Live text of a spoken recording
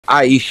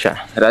Aisha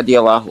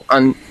radiallahu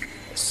an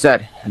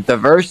said, the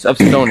verse of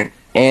stoning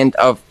and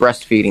of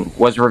breastfeeding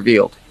was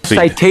revealed.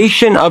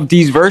 Citation of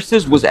these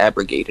verses was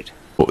abrogated.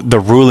 The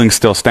ruling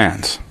still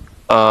stands.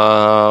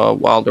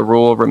 While the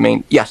rule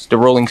remained, yes, the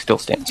ruling still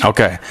stands.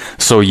 Okay,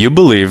 so you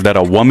believe that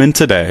a woman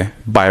today,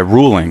 by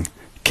ruling,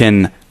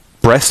 can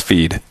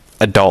breastfeed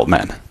adult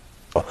men.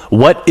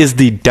 What is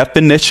the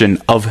definition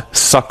of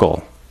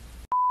suckle?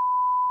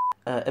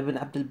 Ibn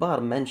Abdul Bar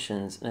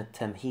mentions in a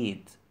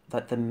Tamheed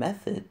that the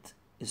method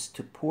is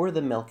to pour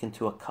the milk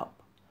into a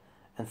cup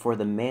and for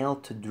the male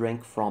to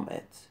drink from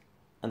it,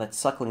 and that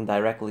suckling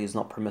directly is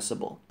not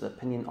permissible. The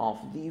opinion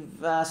of the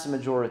vast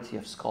majority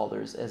of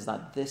scholars is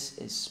that this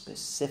is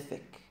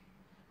specific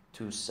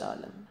to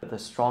Salim. The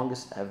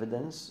strongest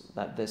evidence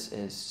that this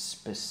is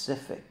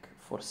specific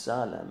for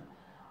Salim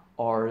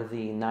are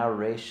the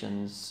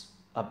narrations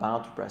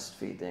about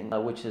breastfeeding,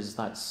 which is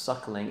that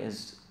suckling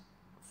is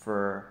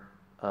for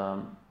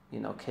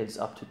kids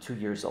up to 2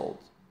 years old,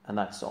 and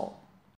that's all.